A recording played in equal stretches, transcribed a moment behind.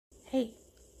Hey,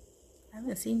 I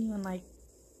haven't seen you in like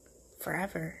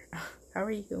forever. How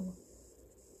are you?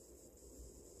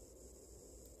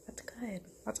 That's good.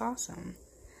 That's awesome.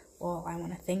 Well, I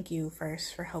want to thank you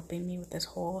first for helping me with this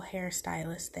whole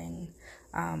hairstylist thing.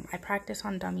 I practice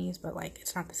on dummies, but like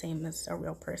it's not the same as a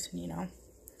real person, you know?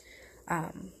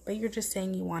 But you're just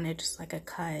saying you wanted just like a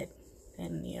cut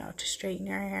and, to straighten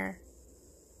your hair.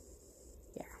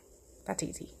 Yeah, that's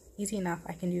easy. Easy enough.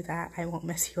 I can do that. I won't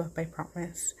mess you up, I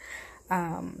promise.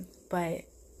 But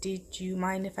did you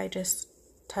mind if I just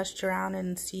touched around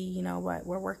and see, what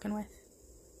we're working with?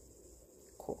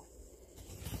 Cool.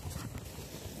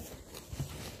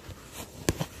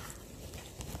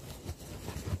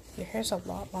 Your hair's a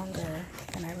lot longer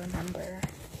than I remember.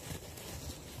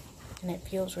 And it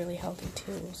feels really healthy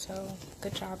too, so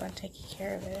good job on taking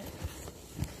care of it.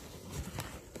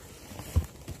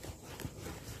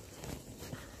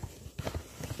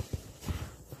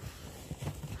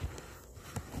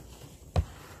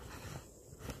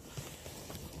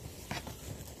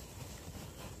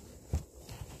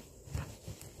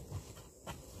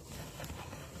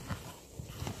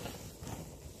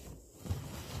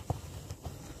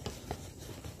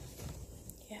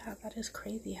 Yeah, that is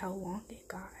crazy how long it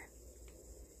got.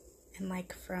 And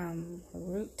like from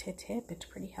root to tip, it's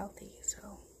pretty healthy,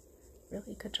 so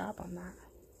really good job on that.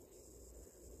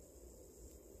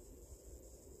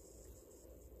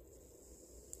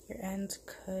 Your ends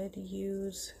could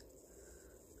use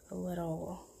a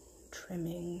little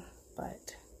trimming,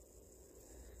 but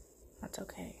that's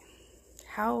okay.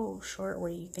 How short were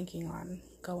you thinking on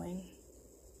going?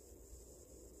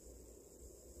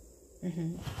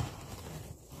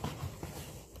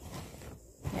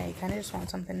 Yeah, you kind of just want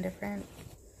something different.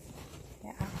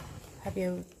 Yeah. Have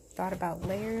you thought about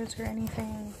layers or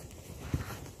anything?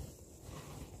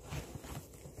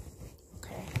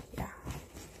 Okay, yeah.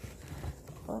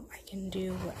 Well, I can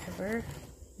do whatever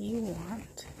you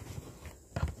want.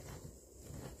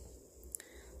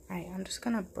 Alright, I'm just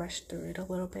gonna brush through it a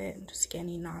little bit and just get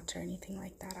any knots or anything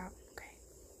like that out.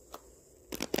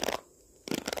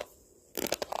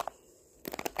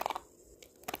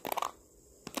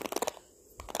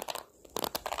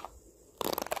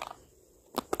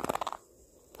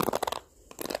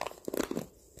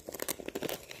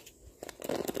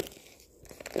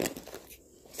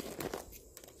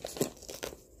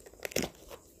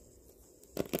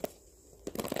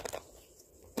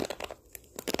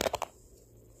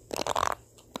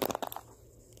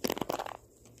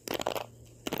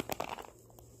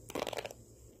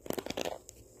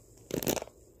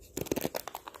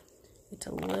 It's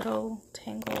a little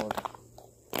tangled.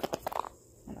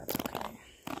 Well, that's okay.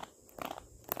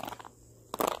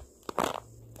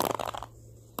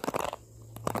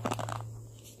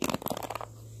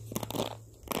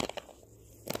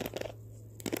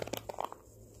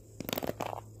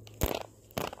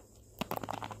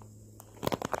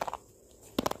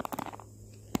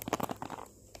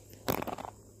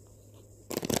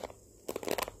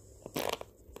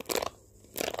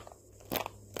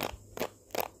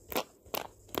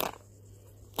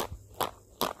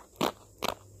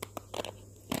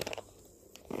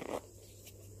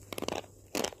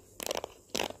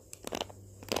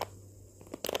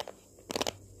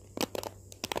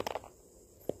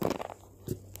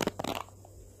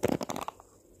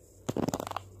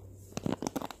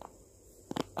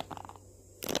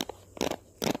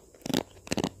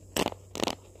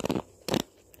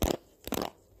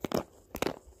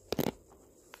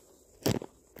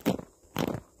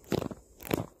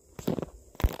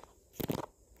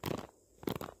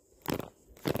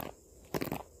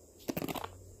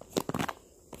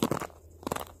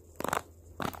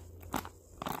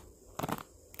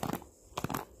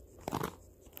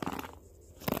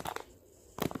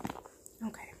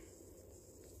 Okay.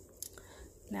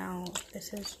 Now,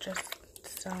 this is just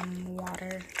some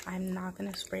water. I'm not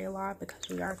going to spray a lot because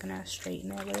we are going to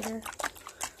straighten it later.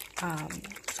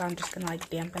 So I'm just going to like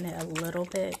dampen it a little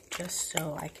bit just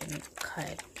so I can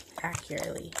cut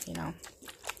accurately, Yeah,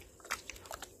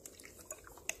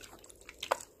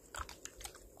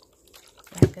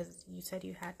 because you said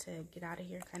you had to get out of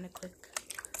here kind of quick.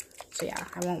 So yeah,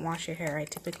 I won't wash your hair. I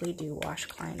typically do wash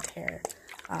clients' hair.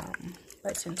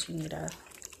 But since you need to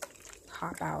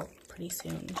hop out pretty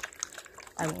soon,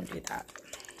 I won't do that.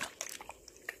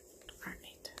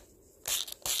 Alright.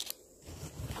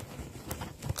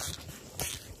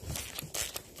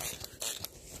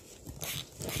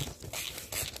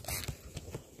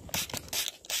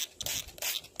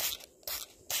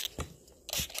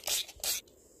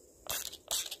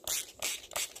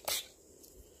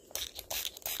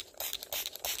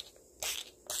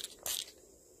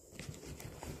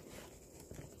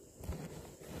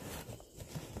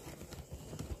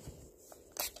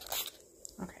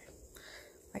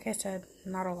 Like I said,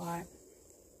 not a lot.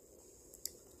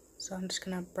 So I'm just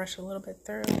gonna brush a little bit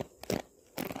through. Did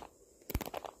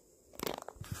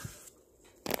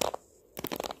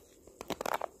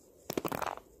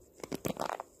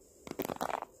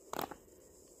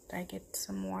I get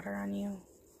some water on you?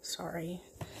 Sorry.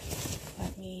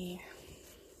 Let me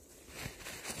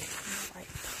wipe.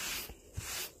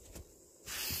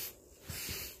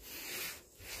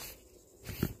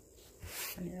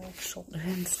 On your like shoulder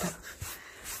and stuff.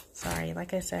 Sorry,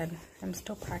 like I said, I'm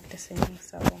still practicing,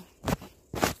 so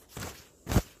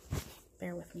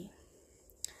bear with me.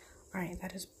 Alright,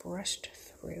 that is brushed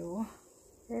through.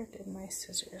 Where did my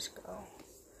scissors go?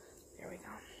 There we go.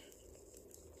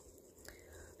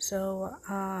 So,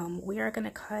 we are going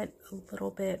to cut a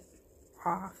little bit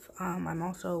off. I'm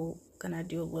also going to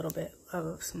do a little bit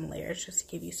of some layers just to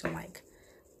give you some, like,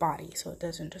 body so it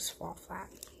doesn't just fall flat,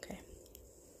 okay?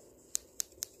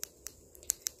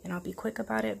 And I'll be quick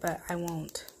about it, but I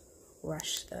won't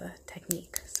rush the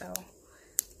technique, so...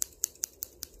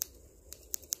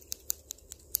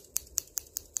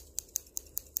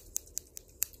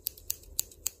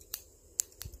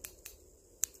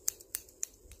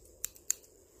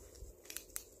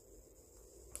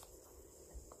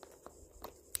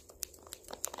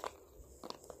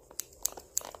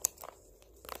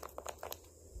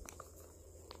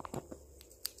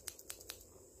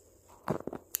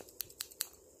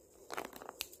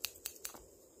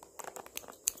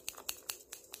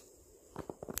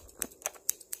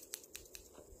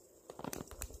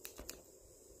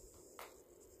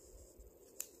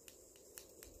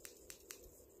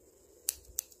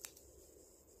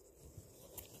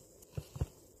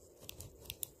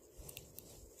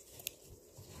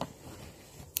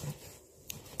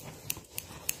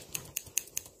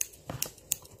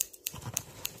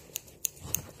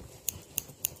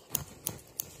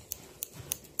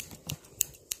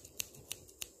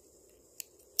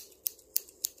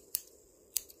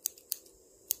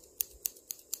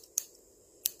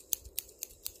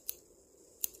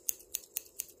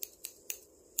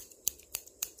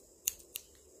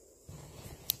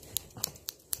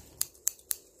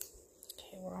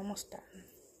 We're almost done. I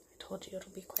told you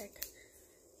it'll be quick.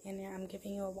 And yeah, I'm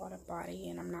giving you a lot of body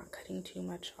and I'm not cutting too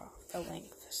much off the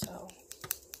length, so I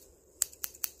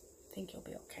think you'll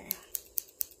be okay.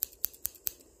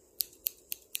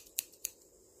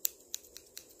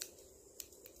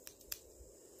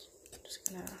 I'm just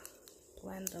gonna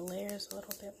blend the layers a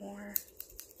little bit more.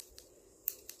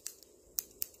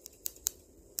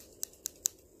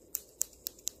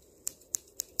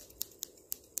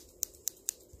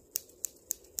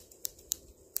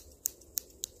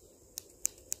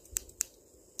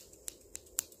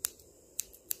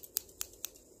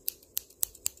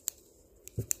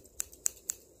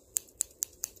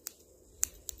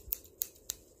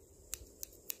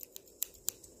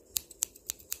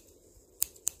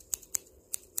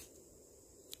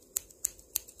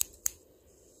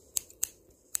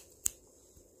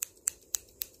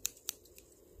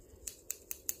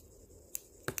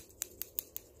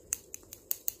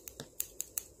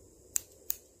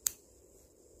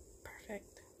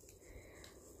 Perfect.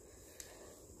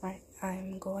 Alright,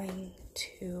 I'm going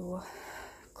to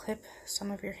clip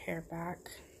some of your hair back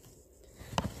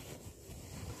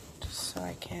just so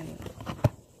I can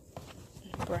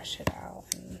brush it out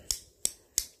and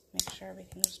make sure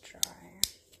everything is dry.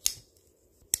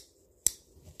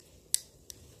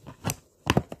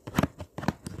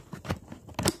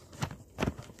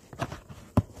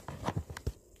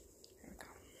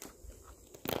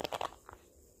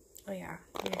 Oh yeah,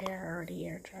 your hair already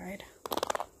air dried.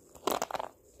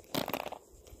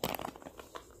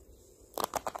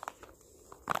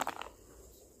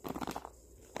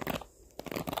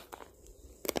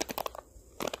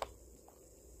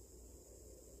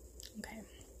 Okay,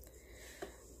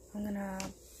 I'm gonna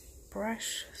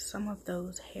brush some of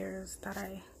those hairs that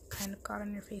I kind of got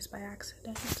on your face by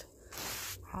accident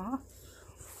off.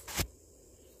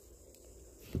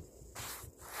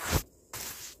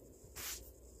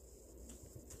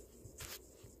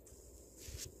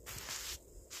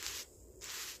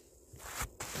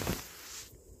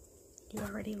 You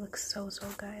already look so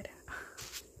good.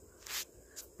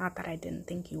 Not that I didn't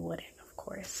think you wouldn't, of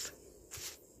course.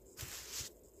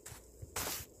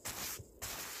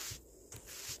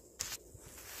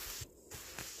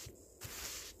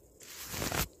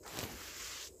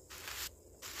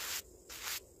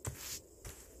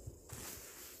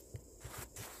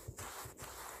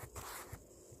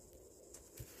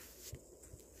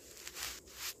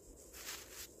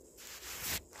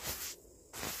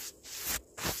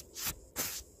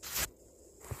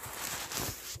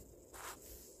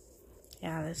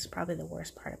 Yeah, is probably the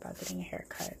worst part about getting a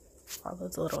haircut. All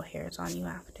those little hairs on you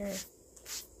after.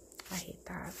 I hate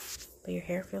that. But your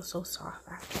hair feels so soft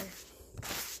after.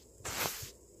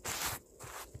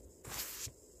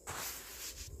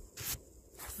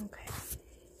 Okay.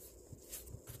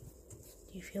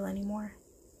 Do you feel any more?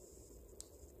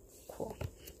 Cool.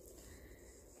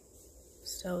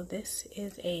 So this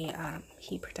is a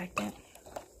heat protectant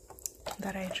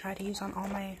that I try to use on all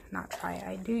my,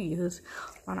 I do use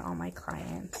on all my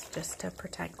clients, just to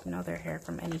protect, you know, their hair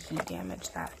from any heat damage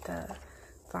that the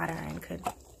flat iron could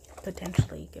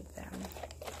potentially give them.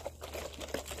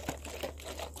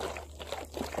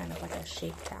 Kind of like a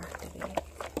shake to activate.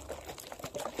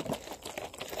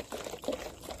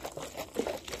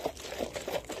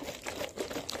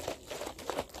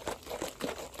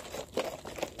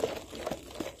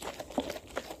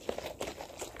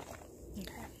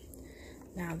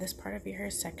 Now this part of your hair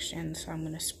is sectioned, so I'm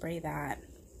going to spray that,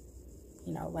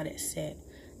 you know, let it sit,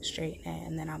 straighten it,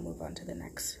 and then I'll move on to the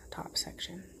next top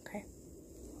section, okay?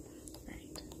 All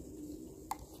right.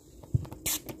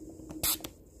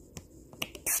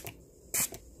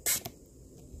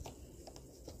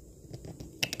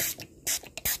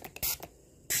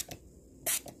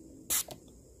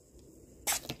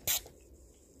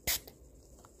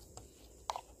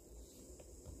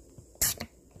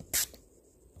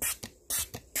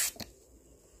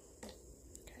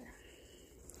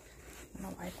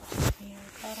 Wipe off the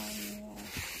haircut on you.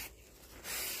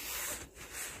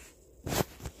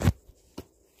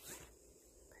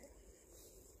 Okay.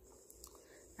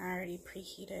 I already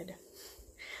preheated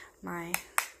my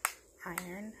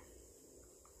iron.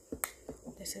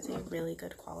 This is a really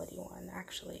good quality one,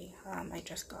 actually. I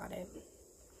just got it.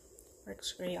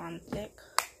 Works great on thick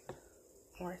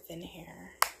or thin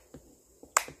hair.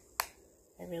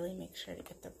 I really make sure to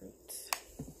get the roots.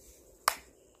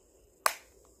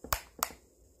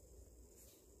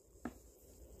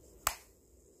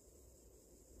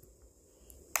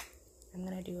 I'm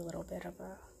going to do a little bit of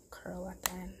a curl at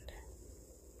the end.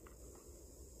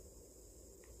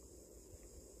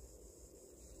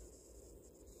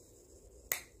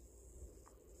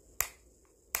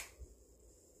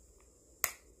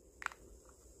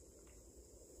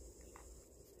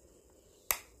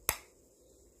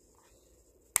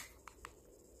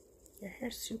 Your hair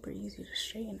is super easy to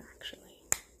straighten, actually.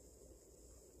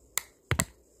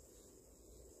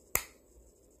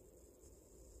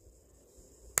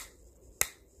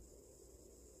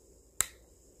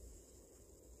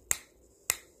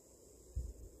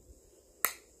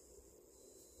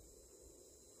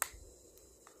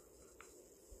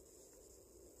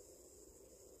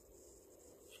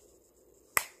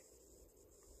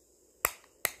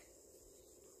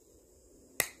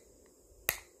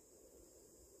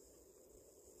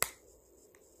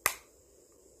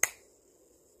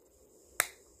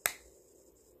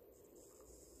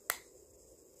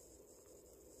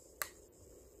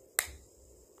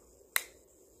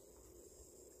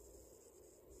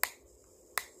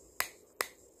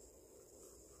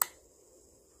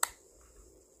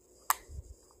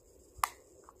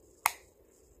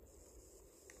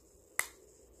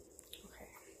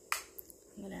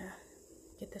 I'm gonna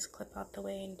get this clip out the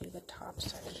way and do the top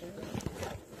section.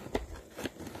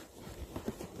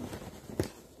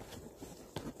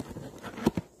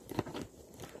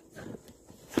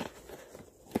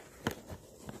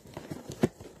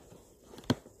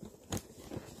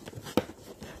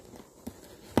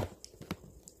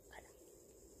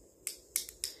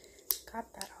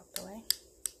 Got that out the way.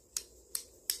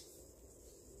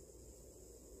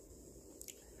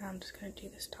 Now I'm just gonna do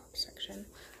this top section.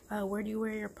 Where do you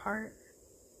wear your part?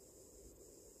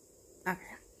 Okay.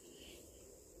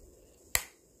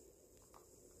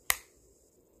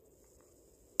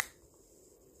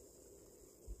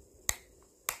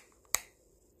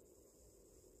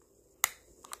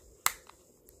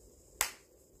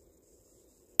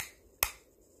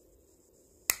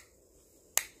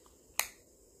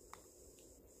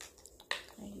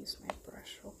 I use my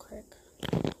brush real quick.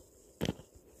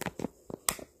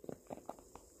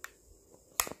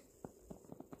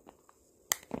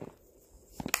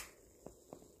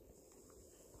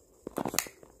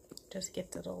 Just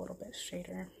gets it a little bit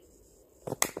straighter.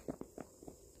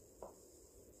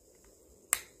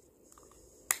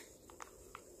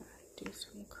 Do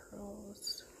some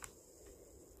curls.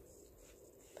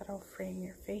 That'll frame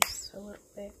your face a little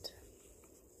bit.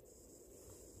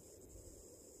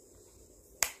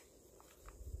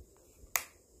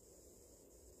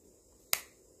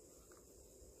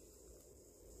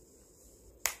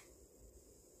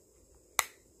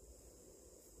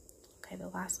 Okay, the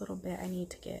last little bit I need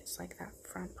to get is like that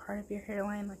front part of your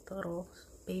hairline, like the little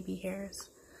baby hairs.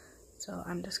 So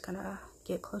I'm just gonna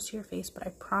get close to your face, but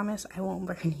I promise I won't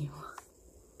burn you.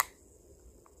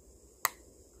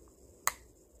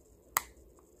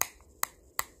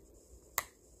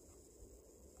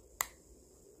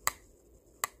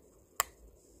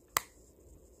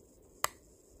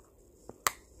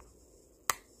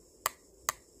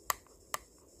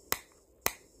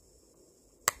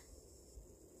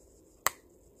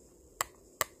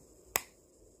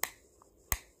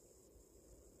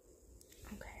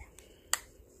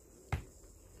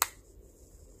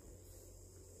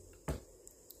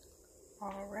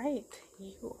 All right,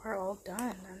 you are all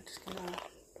done. I'm just gonna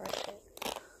brush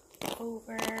it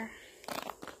over.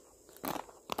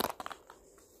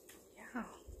 Yeah,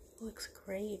 looks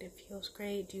great. It feels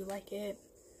great. Do you like it?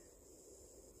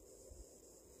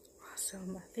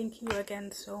 Awesome. Thank you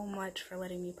again so much for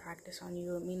letting me practice on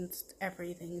you. It means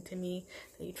everything to me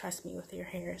that you trust me with your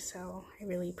hair, so I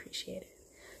really appreciate it.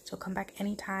 So come back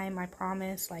anytime, I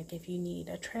promise. Like if you need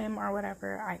a trim or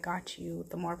whatever, I got you.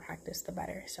 The more practice, the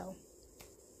better. So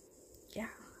yeah,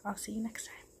 I'll see you next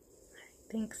time. All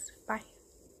right, thanks. Bye.